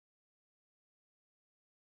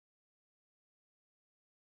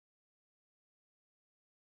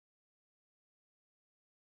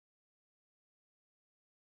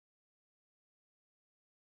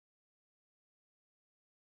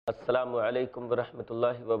السلام علیکم ورحمۃ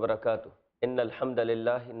اللہ وبرکاتہ۔ ان الحمد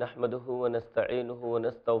للہ نحمده ونستعینه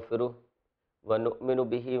ونستغفره ونؤمن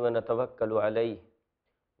به ونتوکل علیہ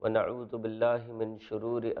ونعوذ باللہ من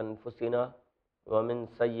شرور انفسنا ومن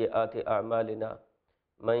سیئات اعمالنا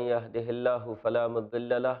من يهده الله فلا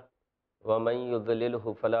مضل له ومن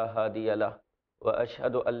يضلله فلا هادی له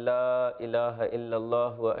واشهد ان لا الہ الا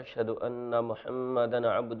اللہ واشهد ان محمدا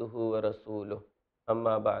عبده ورسوله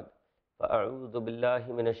اما بعد فاعوذ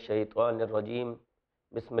باللہ من الشیطان الرجیم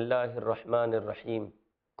بسم اللہ الرحمن الرحیم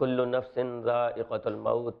کل نفس ذائقۃ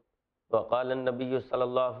الموت وقال النبی صلی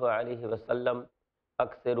اللہ علیہ وسلم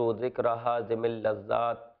اکثروا ذکر حازم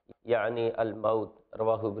اللذات یعنی الموت،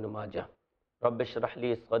 رواہ ابن ماجہ۔ رب اشرح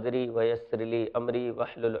لی صدری ویسر لی امری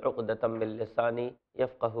واحلل عقدۃ من لسانی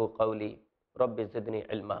یفقہوا قولی رب زدنی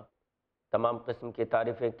علما۔ تمام قسم کی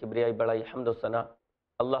تعریفیں، کبریائی، بڑائی، حمد و ثنا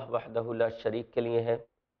اللہ وحدہ لا شریک کے لیے ہے،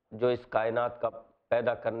 جو اس کائنات کا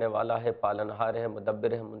پیدا کرنے والا ہے، پالنہار ہے،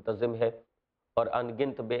 مدبر ہے، منتظم ہے، اور ان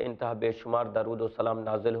گنت بے انتہا بے شمار درود و سلام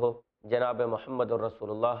نازل ہو جناب محمد الرسول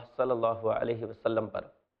اللہ صلی اللہ علیہ وسلم پر۔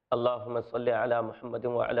 اللہم صلی علی محمد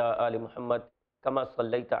وعلی آل محمد کما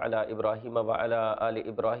صلیت علی ابراہیم وعلی آل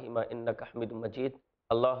ابراہیم انک حمید مجید۔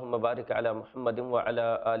 اللہم بارک علی محمد وعلی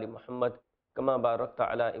آل محمد کما بارکت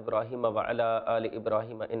علی ابراہیم وعلی آل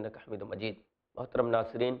ابراہیم انک حمید مجید۔ محترم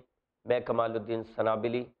ناظرین، میں کمالالدین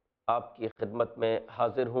سنابلی آپ کی خدمت میں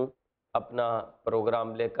حاضر ہوں اپنا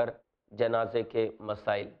پروگرام لے کر، جنازے کے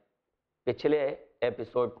مسائل۔ پچھلے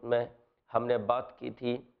ایپیسوڈ میں ہم نے بات کی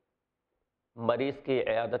تھی مریض کی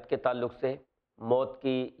عیادت کے تعلق سے، موت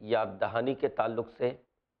کی یاد دہانی کے تعلق سے،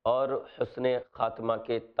 اور حسن خاتمہ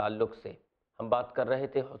کے تعلق سے۔ ہم بات کر رہے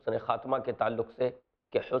تھے حسن خاتمہ کے تعلق سے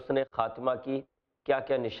کہ حسن خاتمہ کی کیا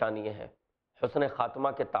کیا نشانیاں ہیں۔ حسن خاتمہ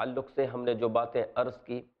کے تعلق سے ہم نے جو باتیں عرض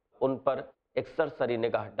کی ان پر ایک سرسری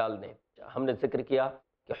نگاہ ڈال دیں۔ ہم نے ذکر کیا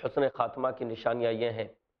کہ حسن خاتمہ کی نشانیاں یہ ہیں: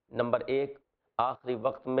 نمبر 1، آخری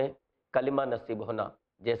وقت میں کلمہ نصیب ہونا،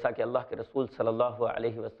 جیسا کہ اللہ کے رسول صلی اللہ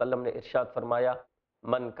علیہ وسلم نے ارشاد فرمایا،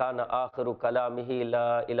 من کان آخر کلامہ لا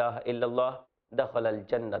الہ الا اللہ دخل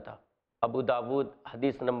الجنۃ، ابو داود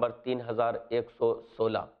حدیث نمبر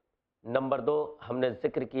 3116۔ نمبر 2، ہم نے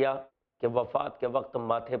ذکر کیا کہ وفات کے وقت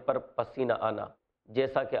ماتھے پر پسینہ آنا،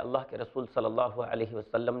 جیسا کہ اللہ کے رسول صلی اللہ علیہ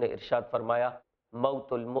وسلم نے ارشاد فرمایا،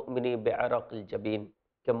 موت المؤمن بعرق الجبین،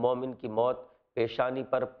 کہ مومن کی موت پیشانی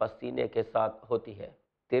پر پسینے کے ساتھ ہوتی ہے۔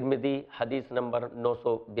 ترمذی حدیث نمبر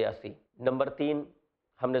 982۔ نمبر 3،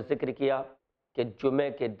 ہم نے ذکر کیا کہ جمعے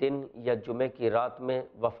کے دن یا جمعے کی رات میں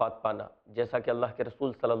وفات پانا، جیسا کہ اللہ کے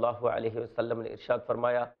رسول صلی اللہ علیہ وسلم نے ارشاد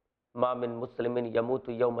فرمایا، ما من مسلم یموت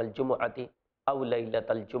یوم الجمعۃ او لیلۃ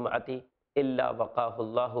الجمعۃ الا وقاہ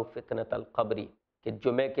اللہ فتنۃ القبر، کہ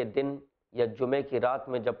جمعے کے دن یا جمعے کی رات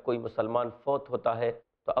میں جب کوئی مسلمان فوت ہوتا ہے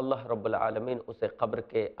تو اللہ رب العالمین اسے قبر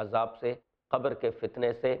کے عذاب سے، قبر کے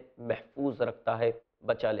فتنے سے محفوظ رکھتا ہے،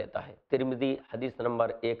 بچا لیتا ہے۔ ترمذی حدیث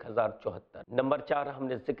نمبر 1074۔ نمبر 4، ہم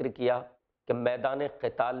نے ذکر کیا کہ میدان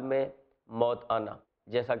قتال میں موت آنا،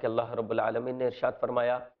 جیسا کہ اللہ رب العالمین نے ارشاد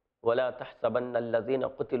فرمایا، وَلَا تَحْسَبَنَّ الَّذِينَ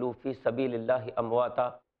قُتِلُوا فِي سَبِيلِ اللَّهِ أَمْوَاتًا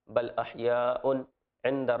بَلْ أَحْيَاءٌ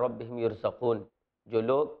عِندَ رَبِّهِمْ يُرْزَقُونَ، جو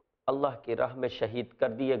لوگ اللہ کی راہ میں شہید کر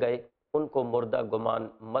دیے گئے ان کو مردہ گمان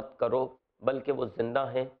مت کرو، بلکہ وہ زندہ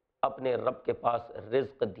ہیں، اپنے رب کے پاس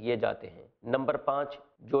رزق دیے جاتے ہیں۔ نمبر 5،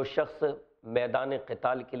 جو شخص میدان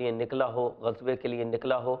قتال کے لیے نکلا ہو، غزوے کے لیے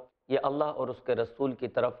نکلا ہو، یا اللہ اور اس کے رسول کی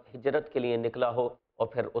طرف ہجرت کے لیے نکلا ہو اور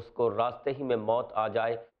پھر اس کو راستے ہی میں موت آ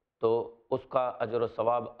جائے تو اس کا اجر و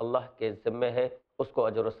ثواب اللہ کے ذمہ ہے، اس کو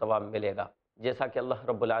اجر و ثواب ملے گا، جیسا کہ اللہ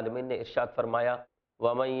رب العالمین نے ارشاد فرمایا،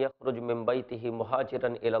 وَمَن يَخْرُجْ مِن بَيْتِهِ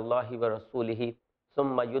مُهَاجِرًا إِلَى اللَّهِ وَرَسُولِهِ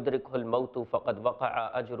ثُمَّ يُدْرِكْهُ الْمَوْتُ فَقَدْ وَقَعَ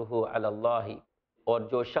أَجْرُهُ عَلَى اللَّهِ، اور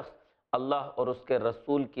جو شخص اللہ اور اس کے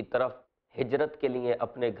رسول کی طرف ہجرت کے لیے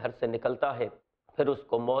اپنے گھر سے نکلتا ہے پھر اس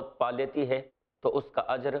کو موت پا لیتی ہے تو اس کا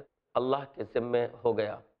اجر اللہ کے ذمہ ہو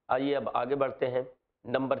گیا۔ آئیے اب آگے بڑھتے ہیں۔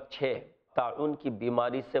 نمبر 6، طاعون کی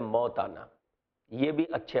بیماری سے موت آنا، یہ بھی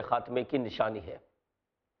اچھے خاتمے کی نشانی ہے۔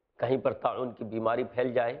 کہیں پر طاعون کی بیماری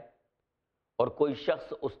پھیل جائے اور کوئی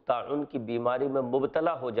شخص اس طاعون کی بیماری میں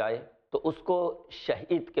مبتلا ہو جائے تو اس کو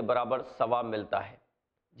شہید کے برابر ثواب ملتا ہے،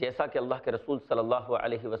 جیسا کہ اللہ کے رسول صلی اللہ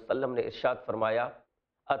علیہ وسلم نے ارشاد فرمایا،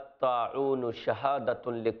 الطاعون شہادۃ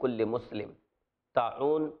لکل مسلم،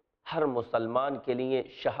 طاعون ہر مسلمان کے لیے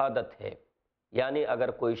شہادت ہے، یعنی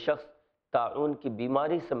اگر کوئی شخص طاعون کی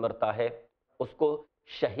بیماری سے مرتا ہے اس کو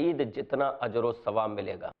شہید جتنا اجر و ثواب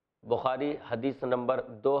ملے گا۔ بخاری حدیث نمبر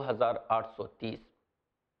 2830۔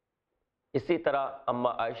 اسی طرح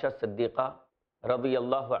اما عائشہ صدیقہ رضی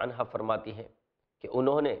اللہ عنہا فرماتی ہیں کہ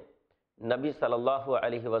انہوں نے نبی صلی اللہ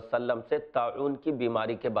علیہ وسلم سے طاعون کی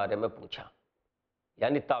بیماری کے بارے میں پوچھا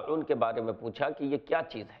یعنی طاعون کے بارے میں پوچھا کہ یہ کیا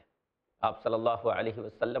چیز ہے؟ آپ صلی اللہ علیہ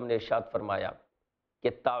وسلم نے ارشاد فرمایا کہ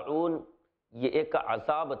طاعون یہ ایک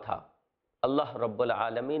عذاب تھا، اللہ رب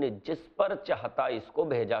العالمین نے جس پر چاہتا اس کو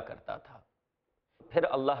بھیجا کرتا تھا، پھر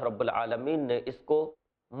اللہ رب العالمین نے اس کو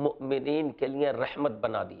مؤمنین کے لیے رحمت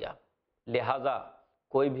بنا دیا۔ لہٰذا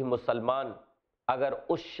کوئی بھی مسلمان اگر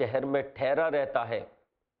اس شہر میں ٹھہرا رہتا ہے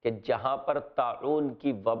کہ جہاں پر طاعون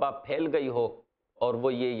کی وبا پھیل گئی ہو، اور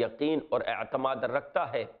وہ یہ یقین اور اعتماد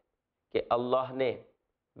رکھتا ہے کہ اللہ نے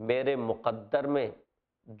میرے مقدر میں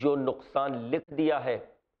جو نقصان لکھ دیا ہے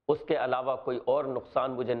اس کے علاوہ کوئی اور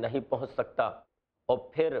نقصان مجھے نہیں پہنچ سکتا، اور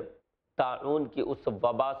پھر طاعون کی اس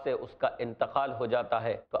وبا سے اس کا انتقال ہو جاتا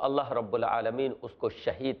ہے، تو اللہ رب العالمین اس کو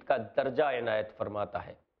شہید کا درجہ عنایت فرماتا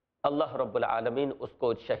ہے، اللہ رب العالمین اس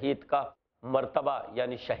کو شہید کا مرتبہ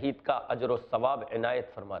یعنی شہید کا اجر و ثواب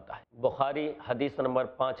عنایت فرماتا ہے۔ بخاری حدیث نمبر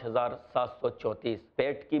 5734،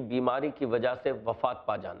 پیٹ کی بیماری کی وجہ سے وفات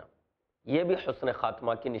پا جانا، یہ بھی حسن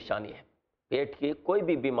خاتمہ کی نشانی ہے۔ پیٹ کی کوئی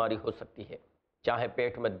بھی بیماری ہو سکتی ہے، چاہے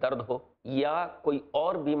پیٹ میں درد ہو یا کوئی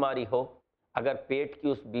اور بیماری ہو، اگر پیٹ کی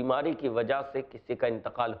اس بیماری کی وجہ سے کسی کا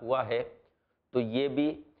انتقال ہوا ہے تو یہ بھی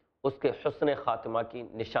اس کے حسن خاتمہ کی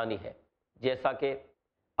نشانی ہے، جیسا کہ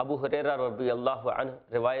ابو ہریرہ رضی اللہ عنہ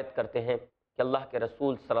روایت کرتے ہیں کہ اللہ کے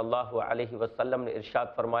رسول صلی اللہ علیہ وسلم نے ارشاد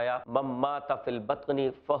فرمایا، من مات فی البطن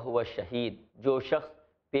فہو شہید، جو شخص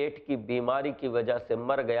پیٹ کی بیماری کی وجہ سے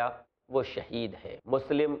مر گیا وہ شہید ہے۔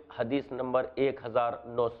 مسلم حدیث نمبر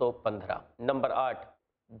 1915۔ نمبر 8،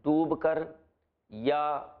 ڈوب کر یا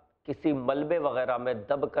کسی ملبے وغیرہ میں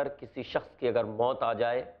دب کر کسی شخص کی اگر موت آ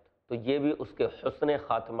جائے تو یہ بھی اس کے حسن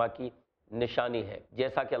خاتمہ کی نشانی ہے،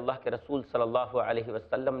 جیسا کہ اللہ کے رسول صلی اللہ علیہ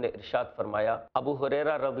وسلم نے ارشاد فرمایا۔ ابو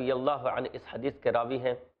ہریرہ رضی اللہ عنہ اس حدیث کے راوی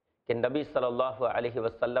ہیں کہ نبی صلی اللہ علیہ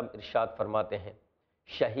وسلم ارشاد فرماتے ہیں،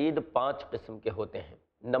 شہید 5 قسم کے ہوتے ہیں۔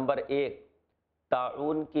 نمبر 1،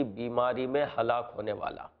 طاعون کی بیماری میں ہلاک ہونے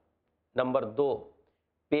والا۔ نمبر 2،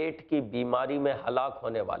 پیٹ کی بیماری میں ہلاک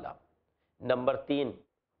ہونے والا۔ نمبر 3،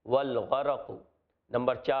 والغرق۔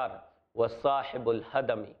 نمبر 4، وصاحب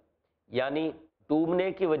الحدم، یعنی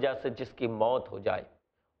ڈوبنے کی وجہ سے جس کی موت ہو جائے،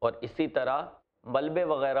 اور اسی طرح ملبے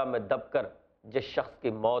وغیرہ میں دب کر جس شخص کی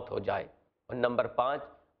موت ہو جائے۔ اور نمبر 5،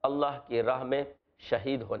 اللہ کی راہ میں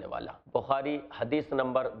شہید ہونے والا۔ بخاری حدیث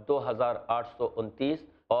نمبر 2829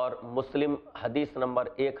 اور مسلم حدیث نمبر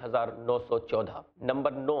 1914۔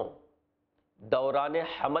 نمبر 9، دوران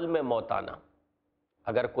حمل میں موت آنا۔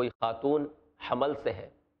 اگر کوئی خاتون حمل سے ہے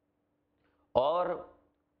اور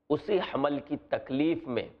اسی حمل کی تکلیف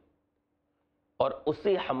میں اور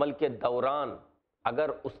اسی حمل کے دوران اگر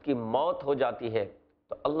اس کی موت ہو جاتی ہے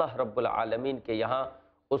تو اللہ رب العالمین کے یہاں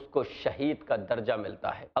اس کو شہید کا درجہ ملتا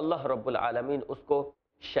ہے، اللہ رب العالمین اس کو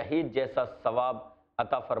شہید جیسا ثواب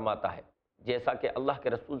عطا فرماتا ہے، جیسا کہ اللہ کے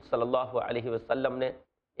رسول صلی اللہ علیہ وسلم نے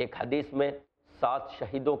ایک حدیث میں 7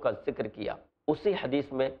 شہیدوں کا ذکر کیا۔ اسی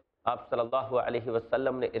حدیث میں آپ صلی اللہ علیہ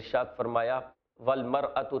وسلم نے ارشاد فرمایا،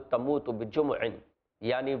 وَالْمَرْأَةُ تَمُوتُ بِجُمْعٍ،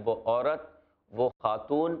 یعنی وہ عورت، وہ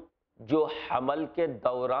خاتون جو حمل کے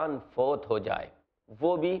دوران فوت ہو جائے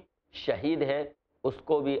وہ بھی شہید ہے، اس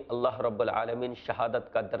کو بھی اللہ رب العالمین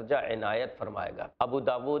شہادت کا درجہ عنایت فرمائے گا۔ ابو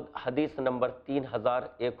داود حدیث نمبر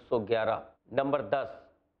 3111۔ نمبر 10،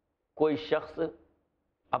 کوئی شخص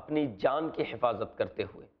اپنی جان کی حفاظت کرتے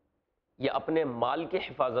ہوئے یا اپنے مال کی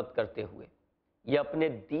حفاظت کرتے ہوئے یا اپنے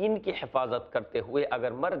دین کی حفاظت کرتے ہوئے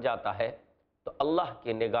اگر مر جاتا ہے تو اللہ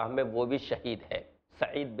کی نگاہ میں وہ بھی شہید ہے۔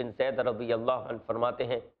 سعید بن زید رضی اللہ عنہ فرماتے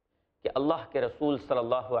ہیں کہ اللہ کے رسول صلی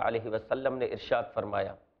اللہ علیہ وسلم نے ارشاد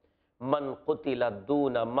فرمایا، من قتل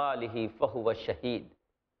دون مالہ فہو شہید،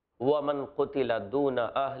 ومن قتل دون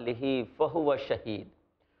اہلہ فہو شہید،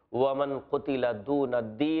 ومن قتل دون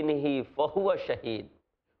دینہ فہو شہید،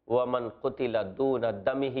 ومن قتل دون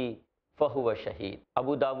دمہ فہو شہید۔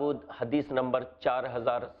 ابو داود حدیث نمبر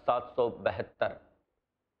 4772۔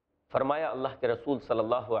 فرمایا اللہ کے رسول صلی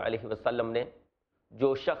اللہ علیہ وسلم نے،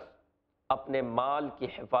 جو شخص اپنے مال کی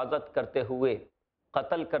حفاظت کرتے ہوئے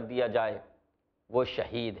قتل کر دیا جائے وہ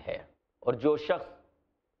شہید ہے، اور جو شخص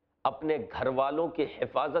اپنے گھر والوں کی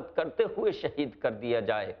حفاظت کرتے ہوئے شہید کر دیا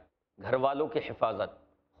جائے، گھر والوں کی حفاظت،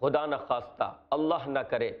 خدا نہ خواستہ اللہ نہ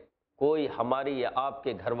کرے کوئی ہماری یا آپ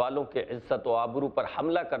کے گھر والوں کے عزت و آبرو پر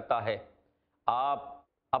حملہ کرتا ہے، آپ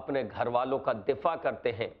اپنے گھر والوں کا دفاع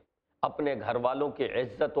کرتے ہیں، اپنے گھر والوں کی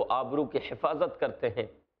عزت و آبرو کی حفاظت کرتے ہیں،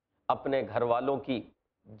 اپنے گھر والوں کی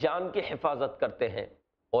جان کی حفاظت کرتے ہیں،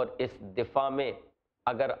 اور اس دفاع میں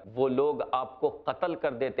اگر وہ لوگ آپ کو قتل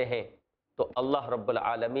کر دیتے ہیں تو اللہ رب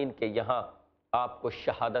العالمین کے یہاں آپ کو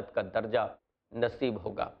شہادت کا درجہ نصیب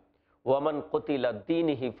ہوگا۔ ومن قتل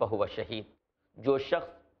دینہ فہو شہید، جو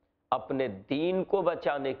شخص اپنے دین کو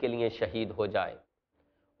بچانے کے لیے شہید ہو جائے،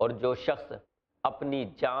 اور جو شخص اپنی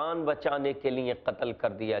جان بچانے کے لیے قتل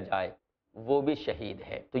کر دیا جائے وہ بھی شہید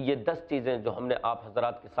ہے۔ تو یہ 10 چیزیں جو ہم نے آپ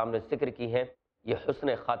حضرات کے سامنے ذکر کی ہیں، یہ حسن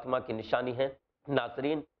خاتمہ کی نشانی ہے۔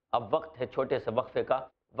 ناظرین، اب وقت ہے چھوٹے سے وقفے کا۔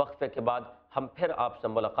 وقفے کے بعد ہم پھر آپ سے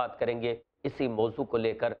ملاقات کریں گے اسی موضوع کو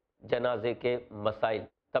لے کر، جنازے کے مسائل۔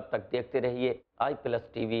 تب تک دیکھتے رہیے iPlus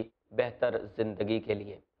TV، بہتر زندگی کے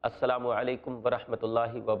لیے۔ السلام علیکم ورحمۃ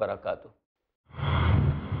اللہ وبرکاتہ۔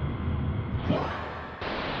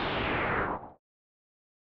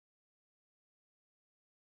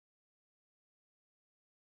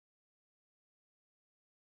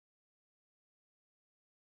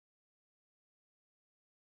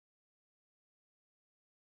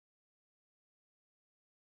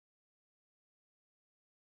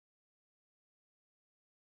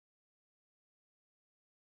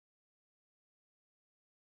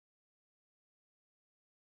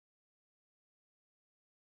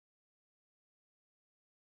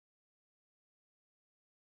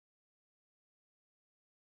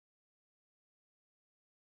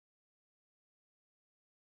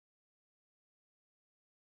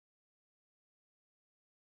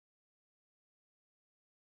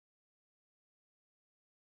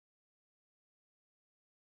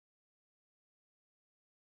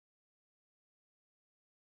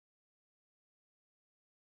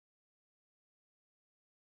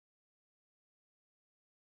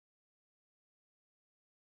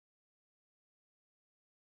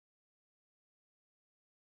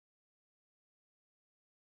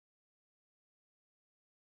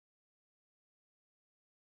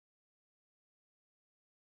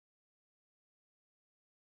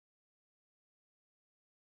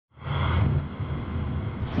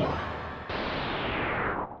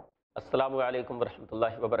 السلام علیکم ورحمۃ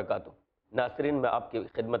اللہ وبرکاتہ۔ ناظرین، میں آپ کی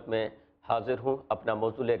خدمت میں حاضر ہوں اپنا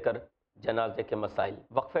موضوع لے کر، جنازے کے مسائل۔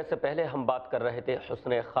 وقفے سے پہلے ہم بات کر رہے تھے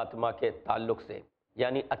حسن خاتمہ کے تعلق سے،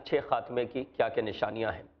 یعنی اچھے خاتمے کی کیا کیا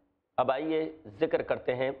نشانیاں ہیں۔ اب آئیے ذکر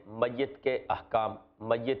کرتے ہیں میت کے احکام،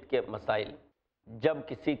 میت کے مسائل۔ جب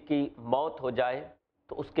کسی کی موت ہو جائے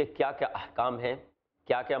تو اس کے کیا کیا احکام ہیں،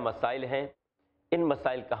 کیا کیا مسائل ہیں، ان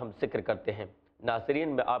مسائل کا ہم ذکر کرتے ہیں۔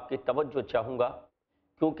 ناظرین، میں آپ کی توجہ چاہوں گا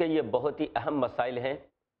کیونکہ یہ بہت ہی اہم مسائل ہیں۔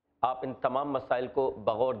 آپ ان تمام مسائل کو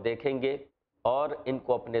بغور دیکھیں گے اور ان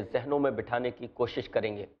کو اپنے ذہنوں میں بٹھانے کی کوشش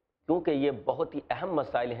کریں گے، کیونکہ یہ بہت ہی اہم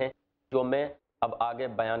مسائل ہیں جو میں اب آگے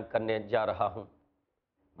بیان کرنے جا رہا ہوں۔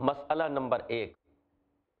 مسئلہ نمبر 1،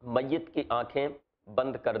 میت کی آنکھیں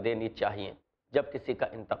بند کر دینی چاہیے۔ جب کسی کا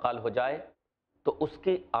انتقال ہو جائے تو اس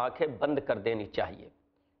کی آنکھیں بند کر دینی چاہیے،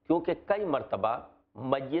 کیونکہ کئی مرتبہ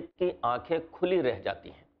میت کی آنکھیں کھلی رہ جاتی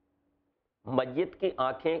ہیں۔ میت کی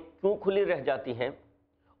آنکھیں کیوں کھلی رہ جاتی ہیں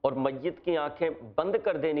اور میت کی آنکھیں بند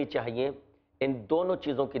کر دینی چاہیے، ان دونوں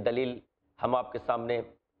چیزوں کی دلیل ہم آپ کے سامنے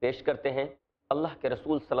پیش کرتے ہیں۔ اللہ کے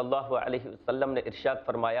رسول صلی اللہ علیہ وسلم نے ارشاد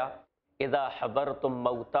فرمایا، اذا حضرتم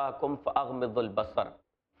موتاکم فاغمضوا البصر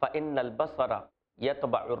فان البصر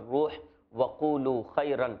یتبع الروح وقولوا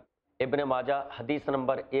خیرا۔ ابن ماجہ حدیث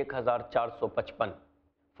نمبر 1455۔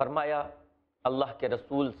 فرمایا اللہ کے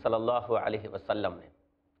رسول صلی اللہ علیہ وسلم نے،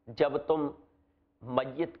 جب تم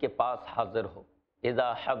میت کے پاس حاضر ہو،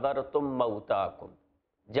 اذا حضرتم موتاکم،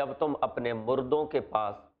 جب تم اپنے مردوں کے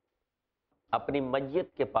پاس، اپنی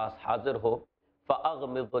میت کے پاس حاضر ہو،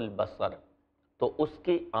 فاغمضوا البصر، تو اس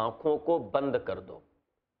کی آنکھوں کو بند کر دو۔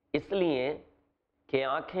 اس لیے کہ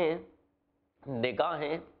آنکھیں،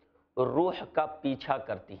 نگاہیں روح کا پیچھا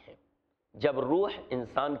کرتی ہیں۔ جب روح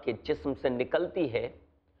انسان کے جسم سے نکلتی ہے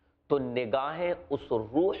تو نگاہیں اس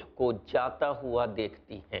روح کو جاتا ہوا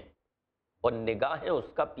دیکھتی ہیں اور نگاہیں اس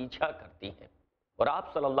کا پیچھا کرتی ہیں۔ اور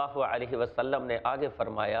آپ صلی اللہ علیہ وسلم نے آگے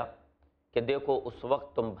فرمایا کہ دیکھو، اس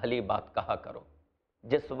وقت تم بھلی بات کہا کرو،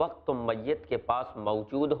 جس وقت تم میت کے پاس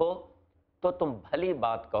موجود ہو تو تم بھلی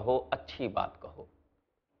بات کہو، اچھی بات کہو،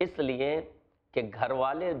 اس لیے کہ گھر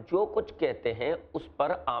والے جو کچھ کہتے ہیں اس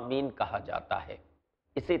پر آمین کہا جاتا ہے۔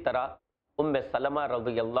 اسی طرح ام سلمہ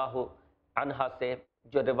رضی اللہ عنہا سے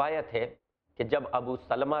جو روایت ہے کہ جب ابو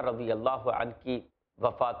سلمہ رضی اللہ عنہ کی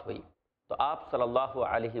وفات ہوئی تو آپ صلی اللہ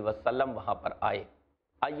علیہ وسلم وہاں پر آئے۔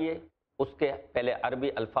 آئیے اس کے پہلے عربی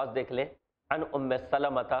الفاظ دیکھ لیں۔ عن ام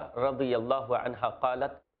سلمہ رضی اللہ عنہا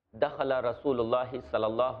قالت دخل رسول اللہ صلی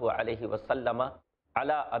اللہ علیہ وسلم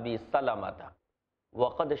علی ابی سلمہ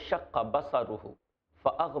وقد شق بصره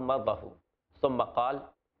فاغمضه ثم قال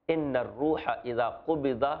ان الروح اذا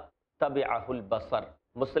قبض تبعه البصر۔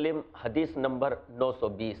 مسلم حدیث نمبر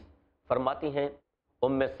 920۔ فرماتی ہیں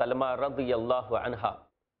ام سلمہ رضی اللہ عنہا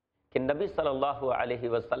کہ نبی صلی اللہ علیہ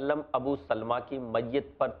وسلم ابو سلمہ کی میت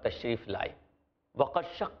پر تشریف لائے۔ وقد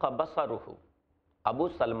شق بصره، ابو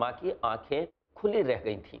سلمہ کی آنکھیں کھلی رہ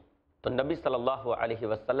گئی تھیں۔ تو نبی صلی اللہ علیہ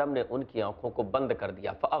وسلم نے ان کی آنکھوں کو بند کر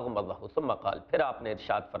دیا، فَأَغْمَضَهُ ثُمَّ قال، پھر آپ نے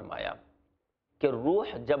ارشاد فرمایا کہ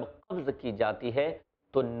روح جب قبض کی جاتی ہے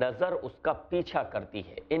تو نظر اس کا پیچھا کرتی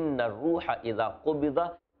ہے، ان الروح اذا قبض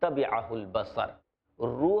تبعه البصر،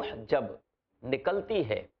 روح جب نکلتی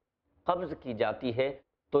ہے، قبض کی جاتی ہے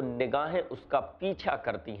تو نگاہیں اس کا پیچھا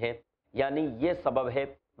کرتی ہیں، یعنی یہ سبب ہے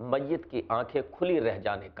میت کی آنکھیں کھلی رہ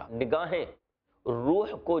جانے کا، نگاہیں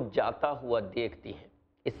روح کو جاتا ہوا دیکھتی ہیں۔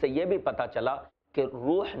 اس سے یہ بھی پتہ چلا کہ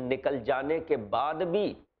روح نکل جانے کے بعد بھی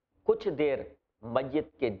کچھ دیر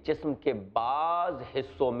میت کے جسم کے بعض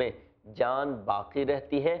حصوں میں جان باقی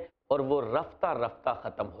رہتی ہے اور وہ رفتہ رفتہ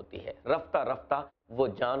ختم ہوتی ہے، رفتہ رفتہ وہ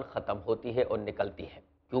جان ختم ہوتی ہے اور نکلتی ہے،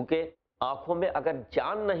 کیونکہ آنکھوں میں اگر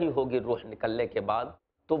جان نہیں ہوگی روح نکلنے کے بعد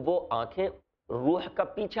تو وہ آنکھیں روح کا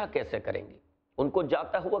پیچھا کیسے کریں گی، ان کو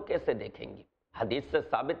جاتا ہوا کیسے دیکھیں گی۔ حدیث سے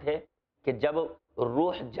ثابت ہے کہ جب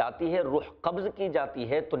روح جاتی ہے، روح قبض کی جاتی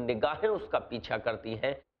ہے تو نگاہیں اس کا پیچھا کرتی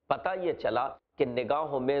ہیں، پتہ یہ چلا کہ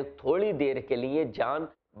نگاہوں میں تھوڑی دیر کے لیے جان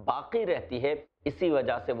باقی رہتی ہے، اسی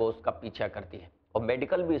وجہ سے وہ اس کا پیچھا کرتی ہے۔ اور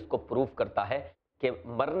میڈیکل بھی اس کو پروف کرتا ہے کہ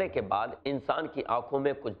مرنے کے بعد انسان کی آنکھوں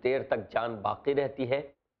میں کچھ دیر تک جان باقی رہتی ہے،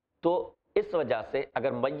 تو اس وجہ سے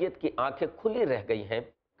اگر میت کی آنکھیں کھلی رہ گئی ہیں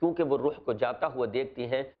کیونکہ وہ روح کو جاتا ہوا دیکھتی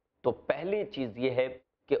ہیں، تو پہلی چیز یہ ہے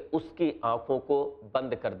کہ اس کی آنکھوں کو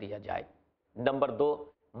بند کر دیا جائے۔ نمبر 2،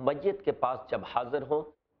 میت کے پاس جب حاضر ہوں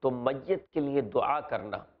تو میت کے لیے دعا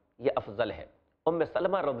کرنا یہ افضل ہے۔ ام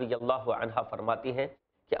سلمہ رضی اللہ عنہا فرماتی ہیں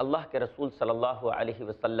کہ اللہ کے رسول صلی اللہ علیہ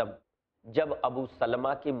وسلم جب ابو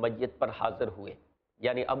سلمہ کی میت پر حاضر ہوئے،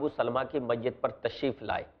 یعنی ابو سلمہ کی میت پر تشریف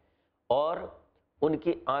لائے اور ان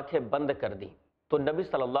کی آنکھیں بند کر دیں، تو نبی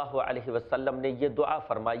صلی اللہ علیہ وسلم نے یہ دعا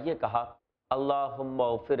فرمائی، یہ کہا اللہم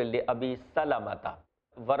اغفر لأبی سلمۃ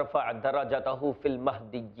وارفع درجتہ فی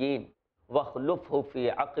المہدیین واخلفہ فی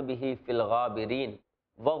عقبہ فی الغابرین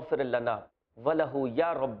واغفر لنا ولہ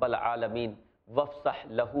یا رب العالمین وافسح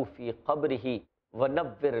لہ فی قبرہ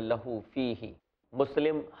ونور لہ فیہ۔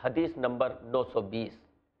 مسلم حدیث نمبر 920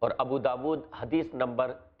 اور ابو داود حدیث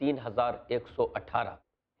نمبر 3118۔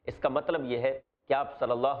 اس کا مطلب یہ ہے کہ آپ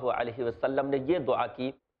صلی اللہ علیہ وسلم نے یہ دعا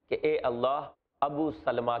کی کہ اے اللہ ابو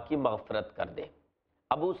سلمہ کی مغفرت کر دے،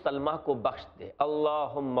 ابو سلمہ کو بخش دے،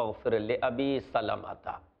 اللہم اغفر لأبی سلمۃ،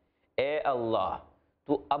 اے اللہ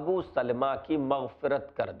تو ابو سلمہ کی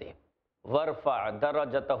مغفرت کر دے، ورفع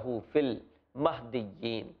درجتہ فی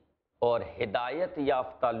المہدیین، اور ہدایت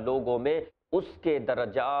یافتہ لوگوں میں اس کے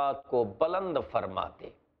درجات کو بلند فرما دے،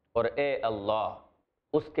 اور اے اللہ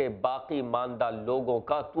اس کے باقی ماندہ لوگوں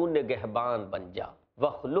کا تو نگہبان بن جا،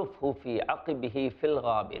 وَخْلُفْهُ فِي عَقِبِهِ فِي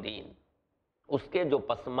الْغَابِرِينَ، اس کے جو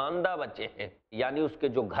پسماندہ بچے ہیں یعنی اس کے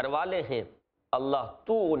جو گھر والے ہیں، اللہ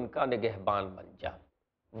تو ان کا نگہبان بن جا،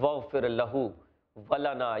 وَاغْفِرْ لَهُ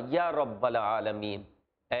وَلَنَا یا رب العالمین،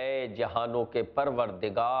 اے جہانوں کے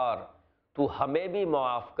پروردگار تو ہمیں بھی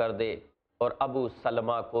معاف کر دے اور ابو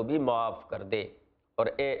سلمہ کو بھی معاف کر دے، اور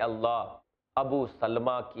اے اللہ ابو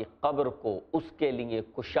سلمہ کی قبر کو اس کے لیے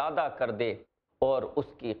کشادہ کر دے اور اس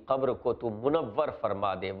کی قبر کو تو منور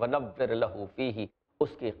فرما دے، ونور لہ فیہ،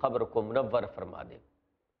 اس کی قبر کو منور فرما دے۔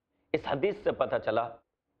 اس حدیث سے پتہ چلا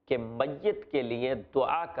کہ میت کے لیے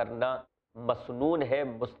دعا کرنا مسنون ہے،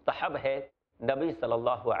 مستحب ہے، نبی صلی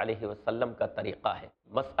اللہ علیہ وسلم کا طریقہ ہے۔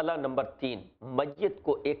 مسئلہ نمبر 3، میت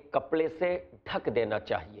کو ایک کپڑے سے ڈھک دینا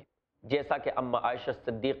چاہیے، جیسا کہ ام عائشہ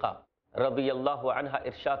صدیقہ رضی اللہ عنہا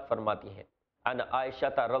ارشاد فرماتی ہیں، عن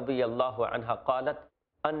عائشہ رضی اللہ عنہا قالت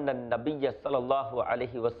ان النبی صلی اللہ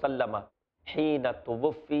علیہ وسلم حین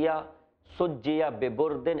توفی سجی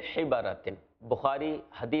ببرد حبرۃ، بخاری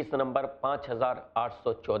حدیث نمبر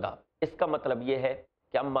 5814۔ اس کا مطلب یہ ہے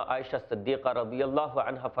کہ اما عائشہ صدیقہ رضی اللہ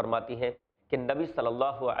عنہا فرماتی ہیں کہ نبی صلی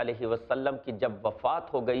اللہ علیہ وسلم کی جب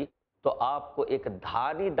وفات ہو گئی تو آپ کو ایک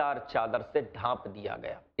دھاری دار چادر سے ڈھانپ دیا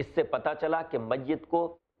گیا۔ اس سے پتہ چلا کہ میت کو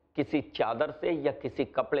کسی چادر سے یا کسی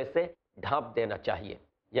کپڑے سے ڈھانپ دینا چاہیے،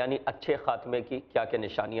 یعنی اچھے خاتمے کی کیا کیا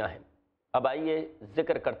نشانیاں ہیں۔ اب آئیے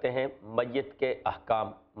ذکر کرتے ہیں میت کے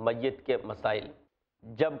احکام، میت کے مسائل۔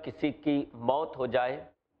 جب کسی کی موت ہو جائے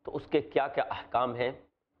تو اس کے کیا کیا احکام ہیں،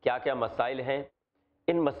 کیا کیا مسائل ہیں،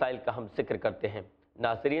 ان مسائل کا ہم ذکر کرتے ہیں۔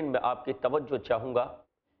 ناظرین میں آپ کی توجہ چاہوں گا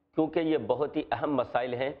کیونکہ یہ بہت ہی اہم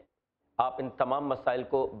مسائل ہیں، آپ ان تمام مسائل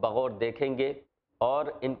کو بغور دیکھیں گے اور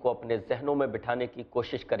ان کو اپنے ذہنوں میں بٹھانے کی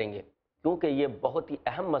کوشش کریں گے، کیونکہ یہ بہت ہی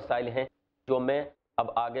اہم مسائل ہیں جو میں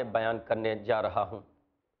اب آگے بیان کرنے جا رہا ہوں۔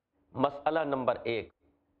 مسئلہ نمبر 1،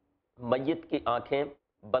 میت کی آنکھیں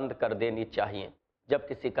بند کر دینی چاہیے۔ جب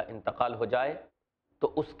کسی کا انتقال ہو جائے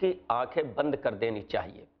تو اس کی آنکھیں بند کر دینی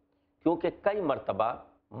چاہیے، کیونکہ کئی مرتبہ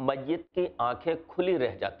میت کی آنکھیں کھلی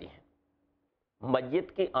رہ جاتی ہیں۔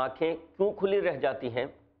 میت کی آنکھیں کیوں کھلی رہ جاتی ہیں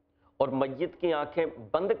اور میت کی آنکھیں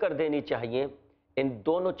بند کر دینی چاہیے، ان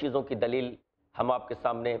دونوں چیزوں کی دلیل ہم آپ کے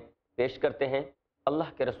سامنے پیش کرتے ہیں۔ اللہ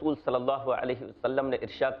کے رسول صلی اللہ علیہ وسلم نے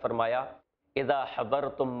ارشاد فرمایا، اذا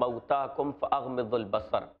حضرتم موتاکم فاغمضوا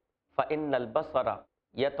البصر فان البصر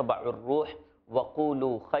یتبع الروح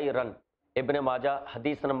وقولوا خیرا۔ ابن ماجہ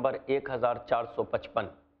حدیث نمبر 1455۔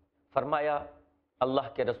 فرمایا اللہ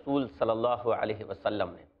کے رسول صلی اللہ علیہ وسلم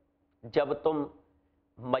نے، جب تم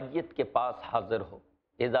میت کے پاس حاضر ہو،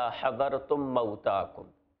 اذا حضرتم موتاکم،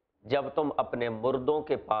 جب تم اپنے مردوں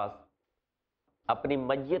کے پاس، اپنی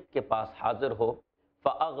میت کے پاس حاضر ہو،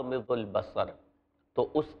 فاغمضوا البصر، تو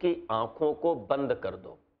اس کی آنکھوں کو بند کر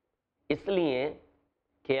دو، اس لیے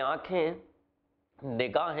کہ آنکھیں،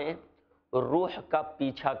 نگاہیں روح کا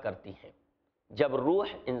پیچھا کرتی ہیں۔ جب روح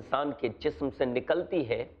انسان کے جسم سے نکلتی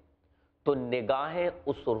ہے تو نگاہیں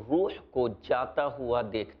اس روح کو جاتا ہوا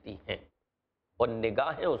دیکھتی ہیں اور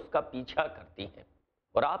نگاہیں اس کا پیچھا کرتی ہیں۔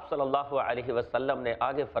 اور آپ صلی اللہ علیہ وسلم نے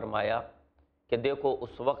آگے فرمایا کہ دیکھو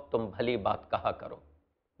اس وقت تم بھلی بات کہا کرو،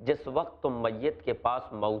 جس وقت تم میت کے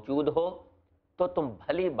پاس موجود ہو تو تم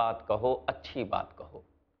بھلی بات کہو، اچھی بات کہو،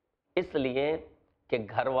 اس لیے کہ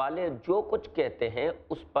گھر والے جو کچھ کہتے ہیں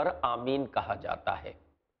اس پر آمین کہا جاتا ہے۔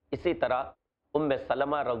 اسی طرح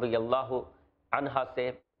سلمہ رضی اللہ عنہا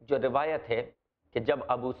سے جو روایت ہے کہ جب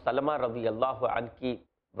ابو سلمہ رضی اللہ عنہ کی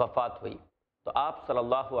وفات ہوئی تو آپ صلی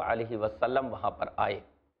اللہ علیہ وسلم وہاں پر آئے۔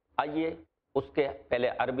 آئیے اس کے پہلے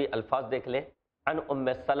عربی الفاظ دیکھ لیں۔ عن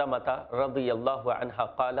سلمۃ رضی اللہ عنہا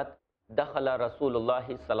قالت دخل رسول اللہ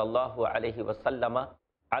صلی اللہ علیہ وسلم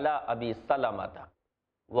علی ابی سلمۃ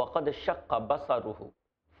وقد شق بصره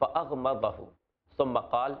فاغمضه ثم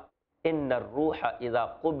قال ان الروح اذا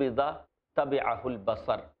قبض تبعه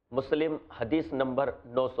البصر۔ مسلم حدیث نمبر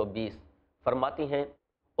 920۔ فرماتی ہیں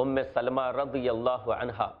سلمہ رضی اللہ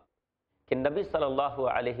عنہا کہ نبی صلی اللہ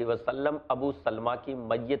علیہ وسلم ابو سلمہ کی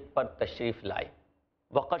میت پر تشریف لائے۔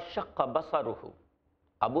 وقد شق بصره،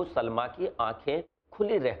 ابو سلمہ کی آنکھیں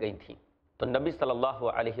کھلی رہ گئی تھیں تو نبی صلی اللہ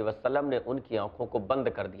علیہ وسلم نے ان کی آنکھوں کو بند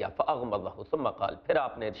کر دیا۔ فاغمضه ثم قال، پھر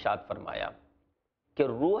آپ نے ارشاد فرمایا کہ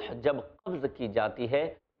روح جب قبض کی جاتی ہے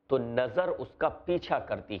تو نظر اس کا پیچھا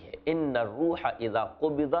کرتی ہے۔ ان الروح اذا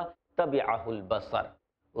قبض تبعه البصر،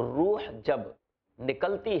 روح جب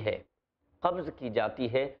نکلتی ہے، قبض کی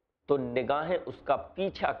جاتی ہے تو نگاہیں اس کا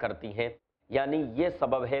پیچھا کرتی ہیں، یعنی یہ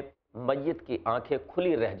سبب ہے میت کی آنکھیں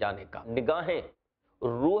کھلی رہ جانے کا، نگاہیں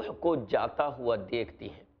روح کو جاتا ہوا دیکھتی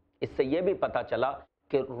ہیں۔ اس سے یہ بھی پتہ چلا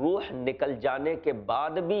کہ روح نکل جانے کے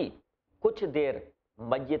بعد بھی کچھ دیر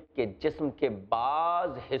میت کے جسم کے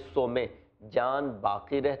بعض حصوں میں جان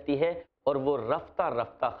باقی رہتی ہے اور وہ رفتہ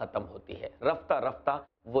رفتہ ختم ہوتی ہے، رفتہ رفتہ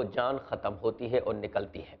وہ جان ختم ہوتی ہے اور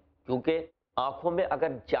نکلتی ہے، کیونکہ آنکھوں میں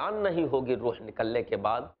اگر جان نہیں ہوگی روح نکلنے کے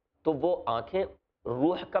بعد تو وہ آنکھیں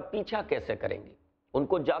روح کا پیچھا کیسے کریں گی، ان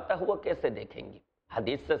کو جاتا ہوا کیسے دیکھیں گی۔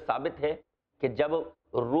 حدیث سے ثابت ہے کہ جب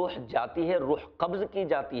روح جاتی ہے، روح قبض کی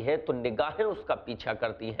جاتی ہے تو نگاہیں اس کا پیچھا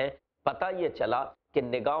کرتی ہیں۔ پتہ یہ چلا کہ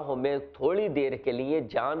نگاہوں میں تھوڑی دیر کے لیے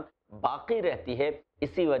جان باقی رہتی ہے،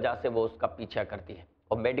 اسی وجہ سے وہ اس کا پیچھا کرتی ہے۔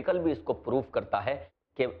 اور میڈیکل بھی اس کو پروف کرتا ہے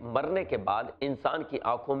کہ مرنے کے بعد انسان کی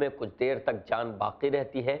آنکھوں میں کچھ دیر تک جان باقی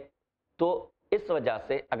رہتی ہے، تو اس وجہ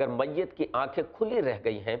سے اگر میت کی آنکھیں کھلی رہ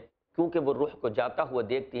گئی ہیں کیونکہ وہ روح کو جاتا ہوا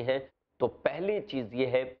دیکھتی ہیں تو پہلی چیز یہ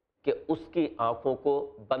ہے کہ اس کی آنکھوں کو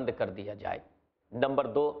بند کر دیا جائے۔ نمبر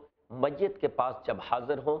 2، میت کے پاس جب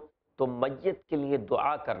حاضر ہوں تو میت کے لیے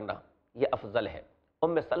دعا کرنا یہ افضل ہے۔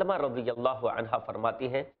 سلمہ رضی اللہ عنہا فرماتی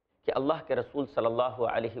ہیں کہ اللہ کے رسول صلی اللہ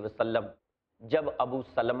علیہ وسلم جب ابو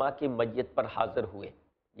سلمہ کی میت پر حاضر ہوئے،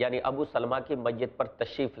 یعنی ابو سلمہ کی میت پر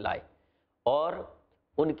تشریف لائے اور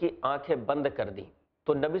ان کی آنکھیں بند کر دیں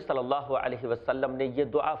تو نبی صلی اللہ علیہ وسلم نے یہ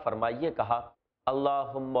دعا فرمائی، یہ کہا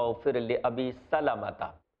اللہم اغفر لأبی سلمۃ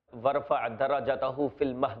وارفع درجتہ فی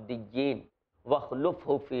المہدیین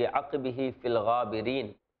واخلفہ فی عقبہ فی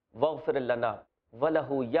الغابرین واغفر لنا ولہ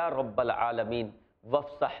یا رب العالمین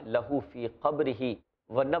وافسح لہ فی قبرہ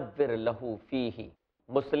ونور لہ فیہ۔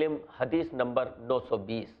 مسلم حدیث نمبر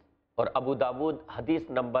 920 اور ابو داود حدیث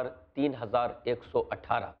نمبر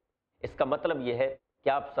 3118۔ اس کا مطلب یہ ہے کہ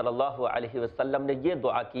آپ صلی اللہ علیہ وسلم نے یہ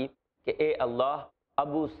دعا کی کہ اے اللہ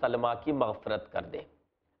ابو سلمہ کی مغفرت کر دے،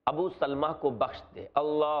 ابو سلمہ کو بخش دے۔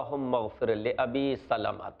 اللہم اغفر لأبی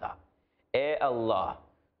سلمۃ، اے اللہ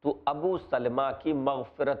تو ابو سلمہ کی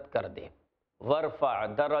مغفرت کر دے، ورفع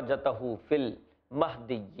درجتہ فی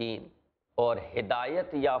المہدیین، اور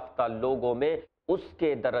ہدایت یافتہ لوگوں میں اس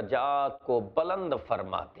کے درجات کو بلند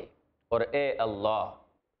فرما دے، اور اے اللہ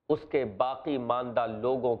اس کے باقی ماندہ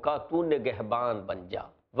لوگوں کا تو نگہبان بن جا۔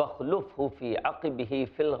 وَاخْلُفْهُ فِي عَقِبِهِ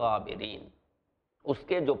فِي الْغَابِرِينَ، اس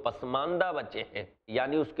کے جو پسماندہ بچے ہیں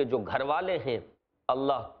یعنی اس کے جو گھر والے ہیں،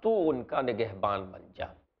 اللہ تو ان کا نگہبان بن جا،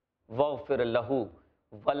 وغفر لہو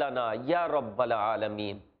ولنا یا رب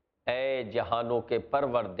العالمین، اے جہانوں کے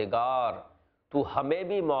پروردگار تو ہمیں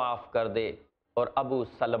بھی معاف کر دے اور ابو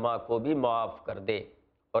سلمہ کو بھی معاف کر دے،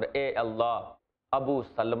 اور اے اللہ ابو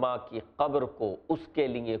سلمہ کی قبر کو اس کے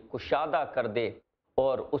لیے کشادہ کر دے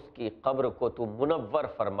اور اس کی قبر کو تو منور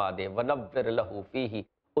فرما دے، ونور لہو فیہ،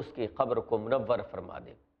 اس کی قبر کو منور فرما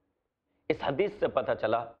دے۔ اس حدیث سے پتہ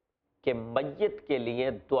چلا کہ میت کے لیے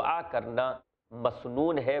دعا کرنا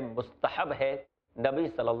مسنون ہے، مستحب ہے، نبی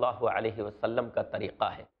صلی اللہ علیہ وسلم کا طریقہ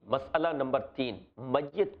ہے۔ مسئلہ نمبر 3،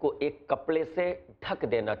 میت کو ایک کپڑے سے ڈھک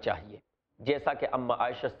دینا چاہیے، جیسا کہ اما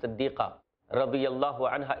عائشہ صدیقہ رضی اللہ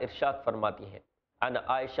عنہا ارشاد فرماتی ہیں، ان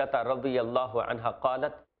عائشہ رضی اللہ عنہا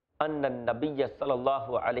قالت ان النبی صلی اللہ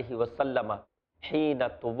علیہ وسلم حین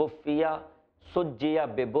توفی سجی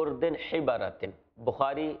ببرد حبرۃ،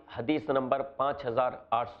 بخاری حدیث نمبر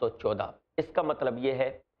 5814۔ اس کا مطلب یہ ہے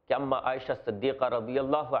کہ اما عائشہ صدیقہ رضی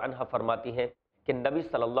اللہ عنہا فرماتی ہیں کہ نبی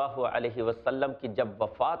صلی اللہ علیہ وسلم کی جب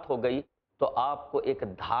وفات ہو گئی تو آپ کو ایک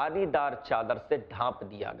دھاری دار چادر سے ڈھانپ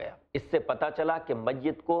دیا گیا۔ اس سے پتہ چلا کہ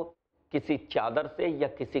میت کو کسی چادر سے یا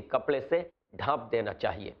کسی کپڑے سے ڈھانپ دینا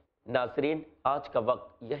چاہیے۔ ناظرین، آج کا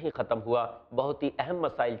وقت یہی ختم ہوا، بہت ہی اہم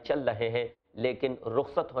مسائل چل رہے ہیں لیکن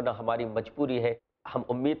رخصت ہونا ہماری مجبوری ہے۔ ہم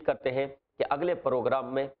امید کرتے ہیں کہ اگلے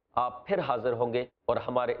پروگرام میں آپ پھر حاضر ہوں گے اور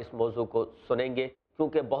ہمارے اس موضوع کو سنیں گے،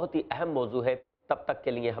 کیونکہ بہت ہی اہم موضوع ہے۔ تب تک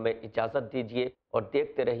کے لیے ہمیں اجازت دیجیے اور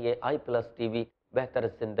دیکھتے رہیے iPlus TV، بہتر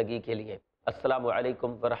زندگی کے لیے۔ السلام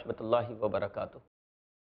علیکم ورحمۃ اللہ وبرکاتہ۔